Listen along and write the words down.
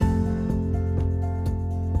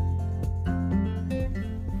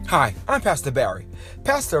Hi, I'm Pastor Barry,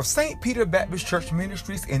 pastor of St. Peter Baptist Church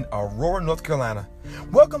Ministries in Aurora, North Carolina.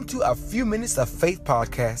 Welcome to A Few Minutes of Faith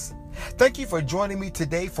podcast. Thank you for joining me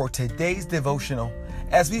today for today's devotional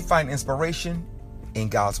as we find inspiration in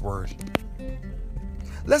God's Word.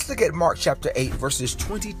 Let's look at Mark chapter 8, verses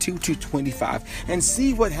 22 to 25 and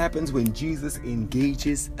see what happens when Jesus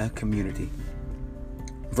engages a community.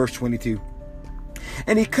 Verse 22.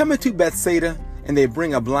 And he cometh to Bethsaida, and they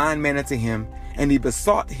bring a blind man unto him, and he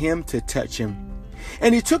besought him to touch him.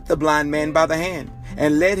 And he took the blind man by the hand,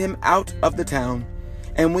 and led him out of the town.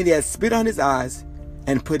 And when he had spit on his eyes,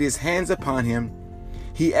 and put his hands upon him,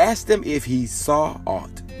 he asked him if he saw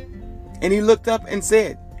aught. And he looked up and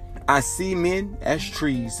said, I see men as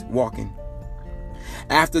trees walking.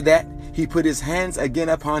 After that, he put his hands again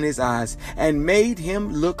upon his eyes, and made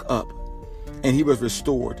him look up. And he was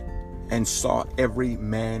restored, and saw every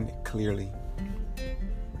man clearly.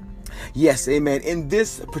 Yes, amen. In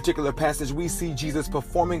this particular passage, we see Jesus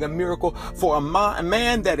performing a miracle for a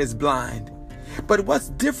man that is blind. But what's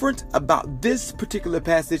different about this particular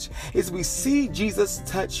passage is we see Jesus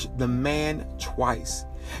touch the man twice.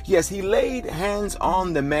 Yes, he laid hands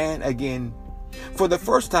on the man again. For the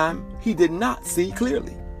first time, he did not see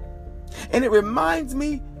clearly. And it reminds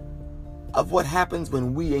me of what happens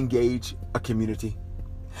when we engage a community.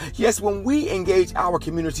 Yes, when we engage our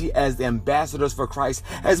community as the ambassadors for Christ,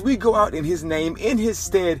 as we go out in his name, in his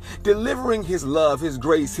stead, delivering his love, his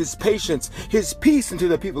grace, his patience, his peace into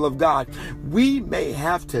the people of God, we may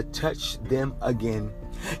have to touch them again.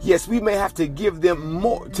 Yes, we may have to give them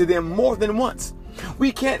more than once.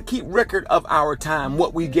 We can't keep record of our time,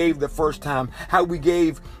 what we gave the first time, how we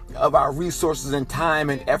gave of our resources and time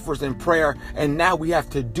and efforts and prayer, and now we have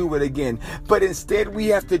to do it again. But instead, we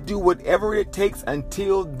have to do whatever it takes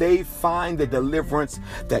until they find the deliverance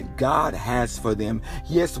that God has for them.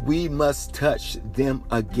 Yes, we must touch them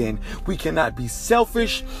again. We cannot be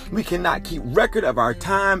selfish. We cannot keep record of our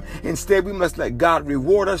time. Instead, we must let God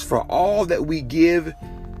reward us for all that we give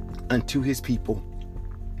unto his people.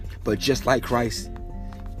 But just like Christ,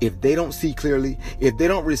 if they don't see clearly, if they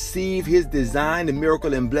don't receive his design, the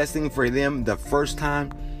miracle and blessing for them the first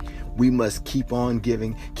time, we must keep on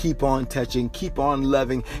giving, keep on touching, keep on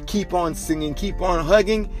loving, keep on singing, keep on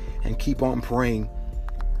hugging, and keep on praying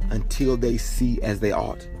until they see as they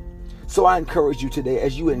ought. So I encourage you today,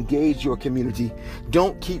 as you engage your community,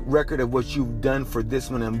 don't keep record of what you've done for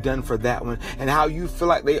this one and done for that one, and how you feel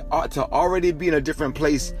like they ought to already be in a different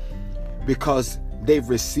place because they've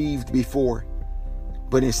received before.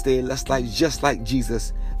 But instead, just like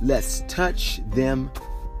Jesus, let's touch them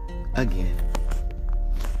again.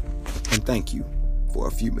 And thank you for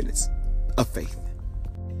a few minutes of faith.